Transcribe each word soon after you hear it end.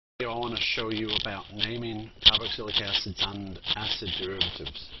I want to show you about naming carboxylic acids and acid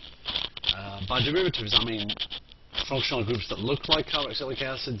derivatives. By derivatives I mean functional groups that look like carboxylic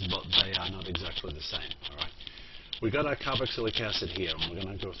acids, but they are not exactly the same. Alright, we got our carboxylic acid here, and we're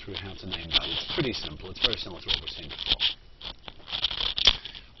going to go through how to name that. It's pretty simple. It's very similar to what we've seen before.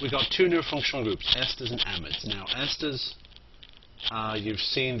 We've got two new functional groups, esters and amides. Now esters, you've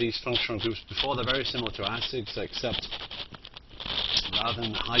seen these functional groups before. They're very similar to acids, except rather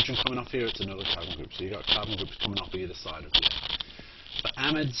than the hydrogen coming off here, it's another carbon group. So you've got carbon groups coming off either side of here. For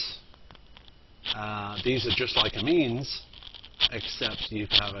amides, these are just like amines, except you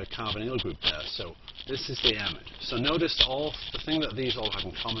have a carbonyl group there. So this is the amide. So notice the thing that these all have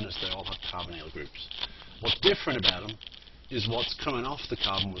in common is they all have carbonyl groups. What's different about them is what's coming off the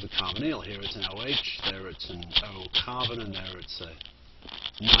carbon with the carbonyl. Here it's an OH, there it's an O carbon, and there it's a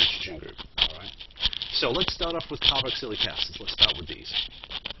nitrogen group. All right. So let's start off with carboxylic acids. Let's start with these.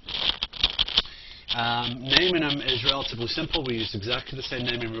 Naming them is relatively simple. We use exactly the same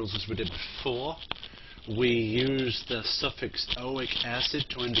naming rules as we did before. We use the suffix oic acid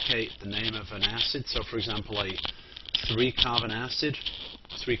to indicate the name of an acid. So for example, a 3-carbon acid,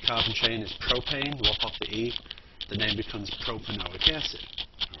 3-carbon chain is propane. Lop off the E, the name becomes propanoic acid.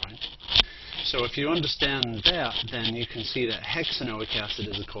 All right. So if you understand that, then you can see that hexanoic acid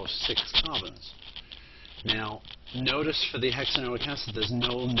is of course 6 carbons. Now, notice for the hexanoic acid, there's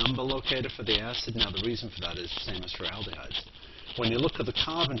no number locator for the acid. Now, the reason for that is the same as for aldehydes. When you look at the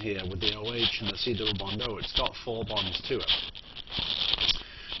carbon here with the OH and the C double bond O, it's got 4 bonds to it,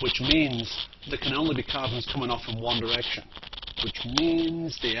 which means there can only be carbons coming off in one direction, which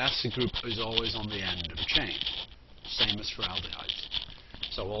means the acid group is always on the end of a chain, same as for aldehydes.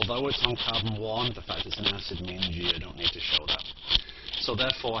 So, although it's on carbon 1, the fact it's an acid means you don't need to show that. So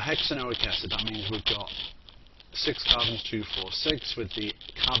therefore, hexanoic acid, that means we've got 6 carbons, 2, 4, 6, with the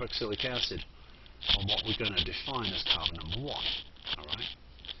carboxylic acid on what we're going to define as carbon number 1. Alright?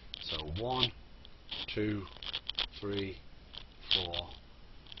 So 1, 2, 3, 4,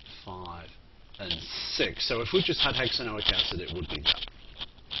 5, and 6. So if we just had hexanoic acid, it would be that.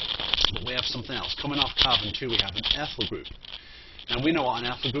 But we have something else. Coming off carbon 2, we have an ethyl group. And we know what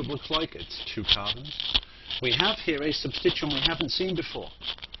an ethyl group looks like. It's 2 carbons. We have here a substituent we haven't seen before.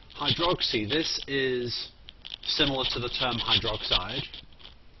 Hydroxy. This is similar to the term hydroxide.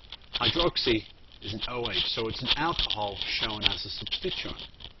 Hydroxy is an OH, so it's an alcohol shown as a substituent.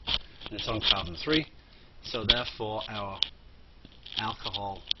 And it's on carbon 3, so therefore our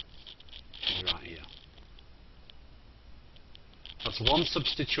alcohol is right here. That's one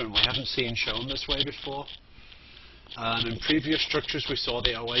substituent we haven't seen shown this way before. In previous structures we saw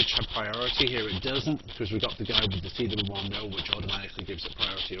the OH had priority. Here it doesn't, because we've got the guy with the C double bond O, which automatically gives it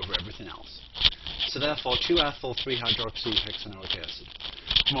priority over everything else. So therefore 2-ethyl, 3-hydroxy hexanoic acid.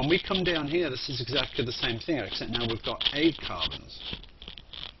 And when we come down here, this is exactly the same thing, except now we've got 8 carbons.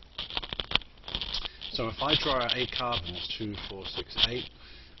 So if I draw out 8 carbons, 2, 4, 6, 8,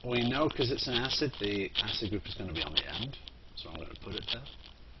 we know because it's an acid, the acid group is going to be on the end. So I'm going to put it there.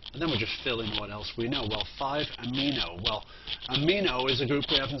 And then we just fill in what else we know. Well, 5-amino. Well, amino is a group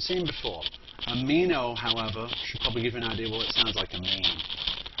we haven't seen before. Amino, however, should probably give you an idea what it sounds like, amine.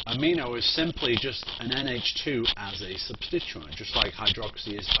 Amino is simply just an NH2 as a substituent, just like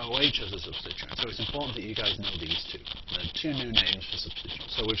hydroxy is OH as a substituent. So it's important that you guys know these two. They're 2 new names for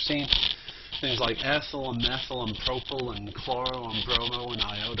substituents. So we've seen things like ethyl and methyl and propyl and chloro and bromo and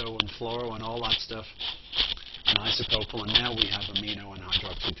iodo and fluoro and all that stuff, and isopropyl, and now we have amino and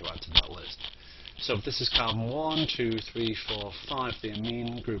hydroxy to add to that list. So if this is carbon 1, 2, 3, 4, 5, the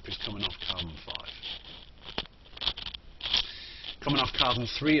amine group is coming off carbon 5. Coming off carbon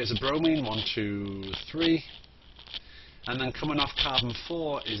 3 is a bromine, 1, 2, 3. And then coming off carbon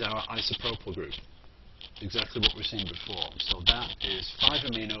 4 is our isopropyl group. Exactly what we've seen before. So that is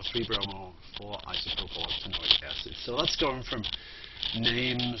 5-amino, 3-bromo, 4-isopropyl octanoic acid. So that's going from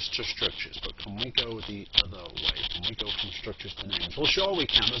names to structures. But can we go the other way? Can we go from structures to names? Well, sure we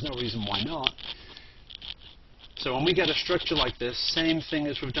can. There's no reason why not. So when we get a structure like this, same thing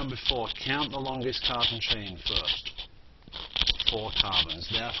as we've done before. Count the longest carbon chain first. 4 carbons.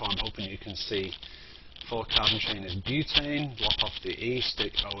 Therefore, I'm hoping you can see 4-carbon chain is butane. Lop off the E,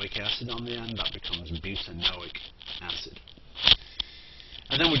 stick oic acid on the end. That becomes butanoic acid.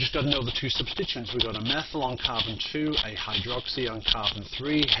 And then we just got to know the 2 substituents. We've got a methyl on carbon 2, a hydroxy on carbon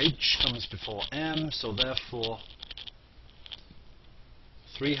 3. H comes before M, so therefore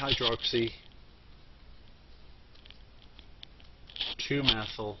 3-hydroxy,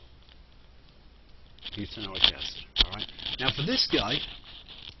 2-methyl, butanoic acid. All right. Now for this guy,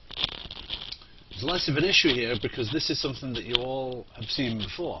 There's less of an issue here because this is something that you all have seen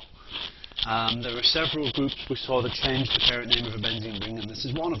before. There are several groups we saw that changed the parent name of a benzene ring, and this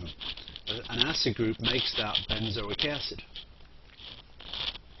is one of them. An acid group makes that benzoic acid.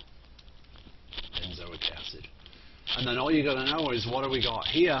 Benzoic acid. And then all you got to know is what do we got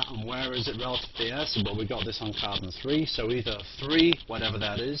here and where is it relative to the acid? Well, we got this on carbon 3, so either 3, whatever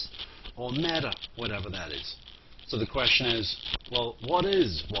that is, or meta, whatever that is. So the question is, well, what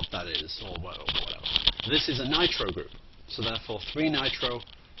is what that is, or whatever. This is a nitro group, so therefore 3-nitro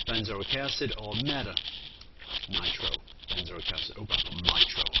benzoic acid, or meta nitro benzoic acid. Oh,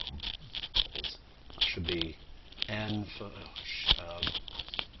 nitro. That should be N for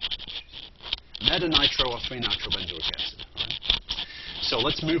meta nitro or 3-nitro benzoic acid. Right? So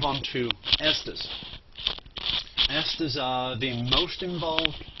let's move on to esters. Esters are the most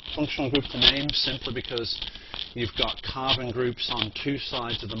involved functional group to name, simply because you've got carbon groups on two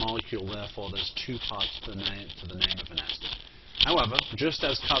sides of the molecule, therefore there's two parts to the name of an ester. However, just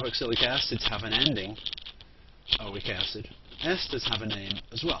as carboxylic acids have an ending, oic acid, esters have a name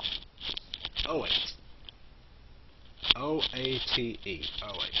as well. O8. O-A-T-E.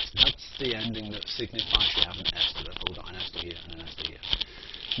 O8. That's the ending that signifies you have an ester. Therefore we've got an ester here and an ester here.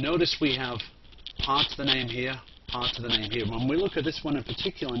 Notice we have part of the name here, part of the name here. When we look at this one in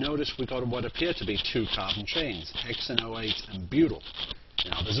particular, notice we've got what appear to be two carbon chains, hexanoate and butyl.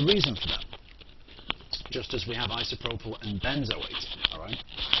 Now, there's a reason for that. Just as we have isopropyl and benzoate, all right?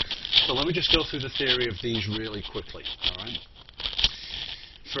 So let me just go through the theory of these really quickly, all right?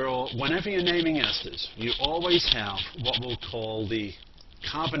 For whenever you're naming esters, you always have what we'll call the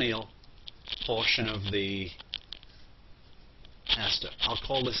carbonyl portion of the ester. I'll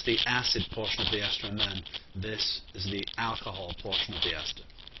call this the acid portion of the ester, and then this is the alcohol portion of the ester.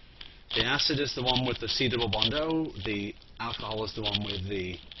 The acid is the one with the C double bond O, the alcohol is the one with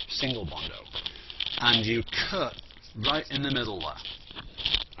the single bond O. And you cut right in the middle there,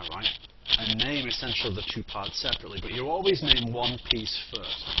 all right? And name essentially the two parts separately, but you always name one piece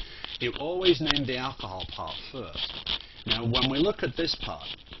first. You always name the alcohol part first. Now, when we look at this part,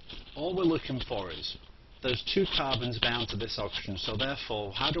 all we're looking for is there's two carbons bound to this oxygen, so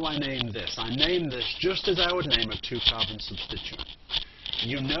therefore, how do I name this? I name this just as I would name a two-carbon substituent.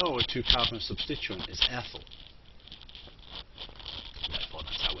 You know a two-carbon substituent is ethyl. Therefore,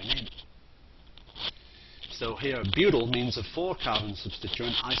 that's how we name it. So here, butyl means a 4-carbon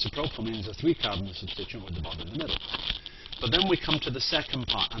substituent, isopropyl means a 3-carbon substituent with the bond in the middle. But then we come to the second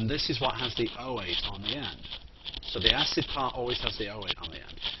part, and this is what has the O8 on the end. So the acid part always has the O8 on the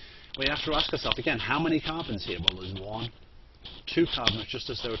end. We have to ask ourselves again, how many carbons here? Well, there's 1, 2 carbons, just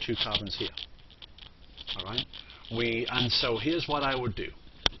as there are 2 carbons here. All right? And so here's what I would do.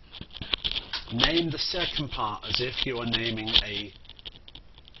 Name the second part as if you are naming a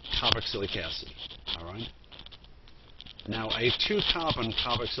carboxylic acid. All right? Now, a 2-carbon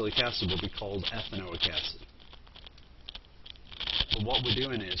carboxylic acid would be called ethanoic acid. But what we're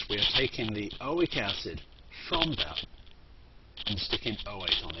doing is we are taking the oic acid from that and sticking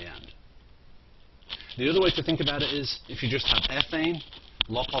O8 on the end. The other way to think about it is if you just have ethane,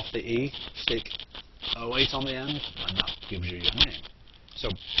 lop off the E, stick O8 on the end, and that gives you your name. So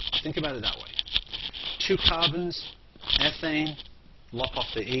think about it that way. 2 carbons, ethane, lop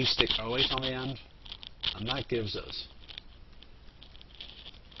off the E, stick O8 on the end, and that gives us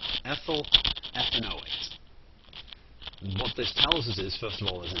ethyl ethanoate. What this tells us is, first of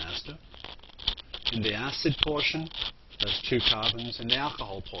all, there's an ester. In the acid portion, there's 2 carbons. In the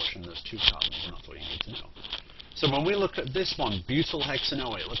alcohol portion, there's 2 carbons, and that's what you need to know. So when we look at this one, butyl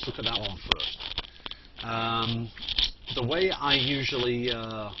hexanoate, let's look at that one first. The way I usually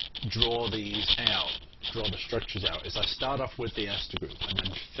draw these out, draw the structures out, is I start off with the ester group and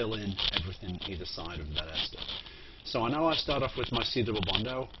then fill in everything either side of that ester. So I know I start off with my C double bond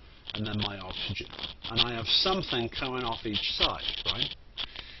O and then my oxygen. And I have something coming off each side, right?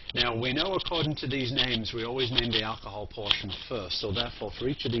 Now, we know according to these names, we always name the alcohol portion first. So therefore, for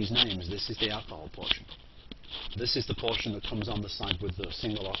each of these names, this is the alcohol portion. This is the portion that comes on the side with the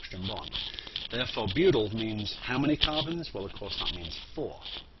single oxygen bond. Therefore, butyl means how many carbons? Well, of course, that means 4.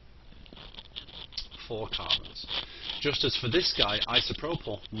 4 carbons. Just as for this guy,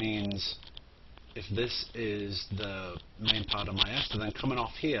 isopropyl means if this is the main part of my ester, then coming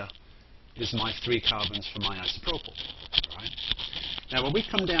off here is my 3 carbons for my isopropyl. Right? Now, when we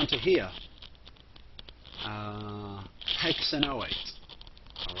come down to here, hexanoate.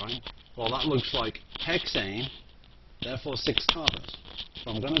 All right? Well, that looks like hexane, therefore 6 carbons.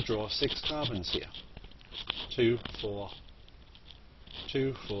 So I'm going to draw 6 carbons here. 2, 4,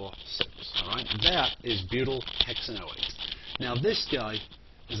 2, 4, 6. All right? That is butyl hexanoate. Now, this guy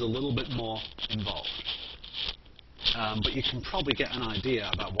is a little bit more involved. But you can probably get an idea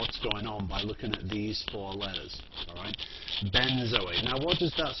about what's going on by looking at these 4 letters. All right, benzoate. Now, what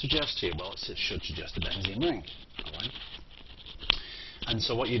does that suggest to you? Well, it should suggest a benzene ring. All right. And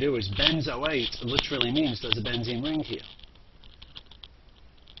so what you do is benzoate literally means there's a benzene ring here.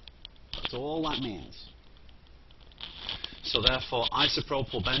 That's all that means. So therefore,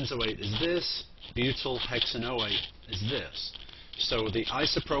 isopropyl benzoate is this, butyl hexanoate is this. So the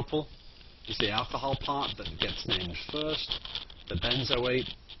isopropyl is the alcohol part that gets named first. The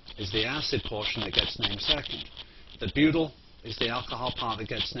benzoate is the acid portion that gets named second. The butyl is the alcohol part that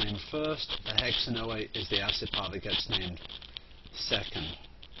gets named first. The hexanoate is the acid part that gets named second.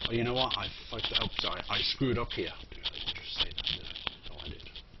 Oh, you know what? I fucked up. Sorry, I screwed up here. I didn't just say that, did I? Oh, I did.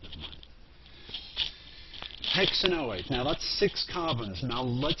 Never mind. Hexanoate. Now that's 6 carbons. Now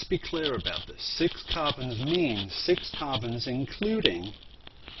let's be clear about this. 6 carbons means 6 carbons including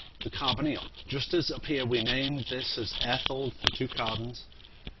the carbonyl. Just as up here we named this as ethyl for 2 carbons,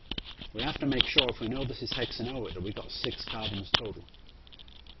 we have to make sure if we know this is hexanoate that we've got 6 carbons total.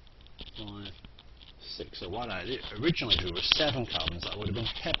 5, 6. So what I originally drew was 7 carbons. That would have been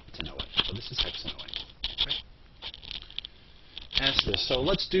heptanoate. So this is hexanoate. Okay. Ester. So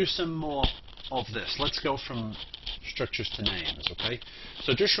let's do some more of this. Let's go from structures to names. Okay.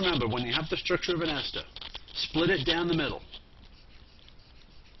 So just remember, when you have the structure of an ester, split it down the middle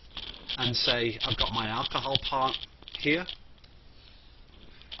and say I've got my alcohol part here.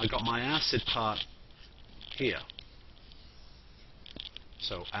 I've id my acid part here.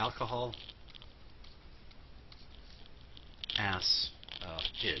 So alcohol,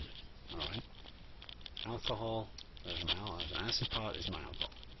 id. Alright. Alcohol, there's my acid part is my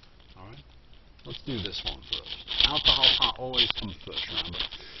alcohol. Alright. Let's do this one first. Alcohol part always comes first, remember.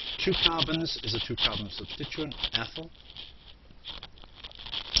 2 carbons is a 2-carbon substituent, ethyl.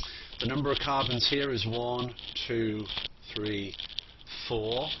 The number of carbons here is 1, 2, 3,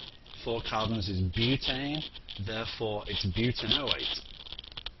 4. 4 carbons is butane, therefore it's butanoate.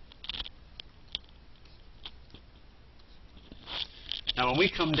 Now when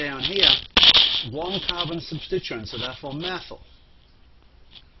we come down here, 1 carbon substituent, so therefore methyl.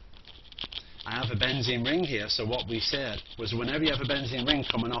 I have a benzene ring here, so what we said was whenever you have a benzene ring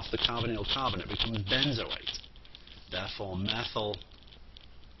coming off the carbonyl carbon, it becomes benzoate. Therefore methyl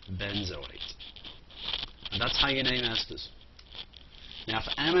benzoate. And that's how you name esters. Now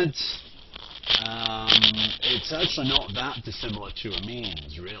for amides, it's actually not that dissimilar to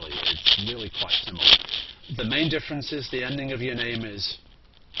amines, really. It's really quite similar. The main difference is the ending of your name is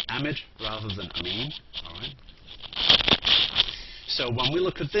amide rather than amine. Alright. So when we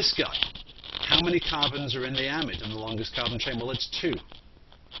look at this guy, how many carbons are in the amide in the longest carbon chain? Well, it's 2.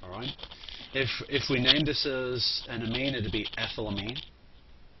 Alright. If we named this as an amine, it'd be ethylamine.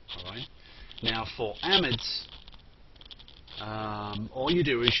 Alright. Now for amides, all you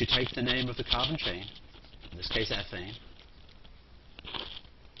do is you take the name of the carbon chain, in this case ethane,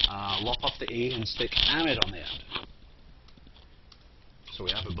 lop off the E and stick amide on the end. So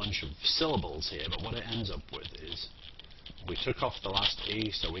we have a bunch of syllables here, but what it ends up with is we took off the last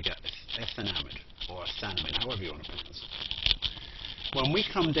E, so we get ethanamide, or ethanamide, however you want to pronounce it. When we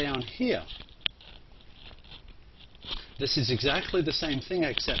come down here, this is exactly the same thing,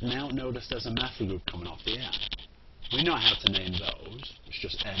 except now notice there's a methyl group coming off the end. We know how to name those. It's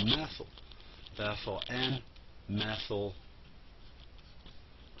just N-methyl. Therefore, N-methyl.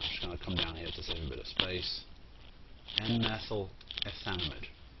 I'm just going to come down here to save a bit of space. N-methyl ethanamide.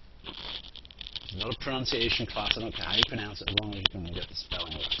 It's not a pronunciation class. I don't care how you pronounce it, as long as you can get the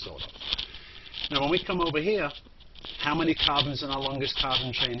spelling right, sort of. Now, when we come over here, how many carbons in our longest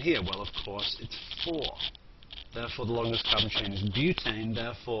carbon chain here? Well, of course, it's 4. Therefore, the longest carbon chain is butane.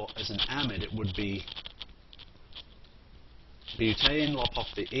 Therefore, as an amide, it would be butane, lop off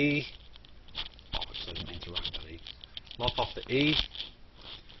the E. Oh, I didn't mean to write that E. Lop off the E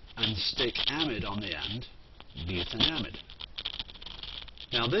and stick amide on the end, butanamide.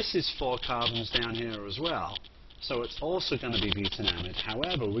 Now, this is 4 carbons down here as well, so it's also going to be butanamide.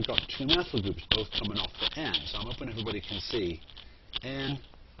 However, we've got 2 methyl groups both coming off the N, so I'm hoping everybody can see N,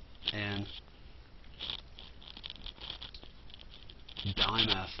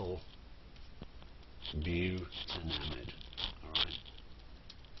 dimethyl butanamide.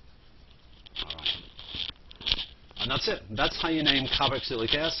 Alright. And that's it. That's how you name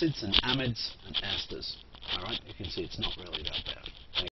carboxylic acids and amides and esters. Alright? You can see it's not really that bad.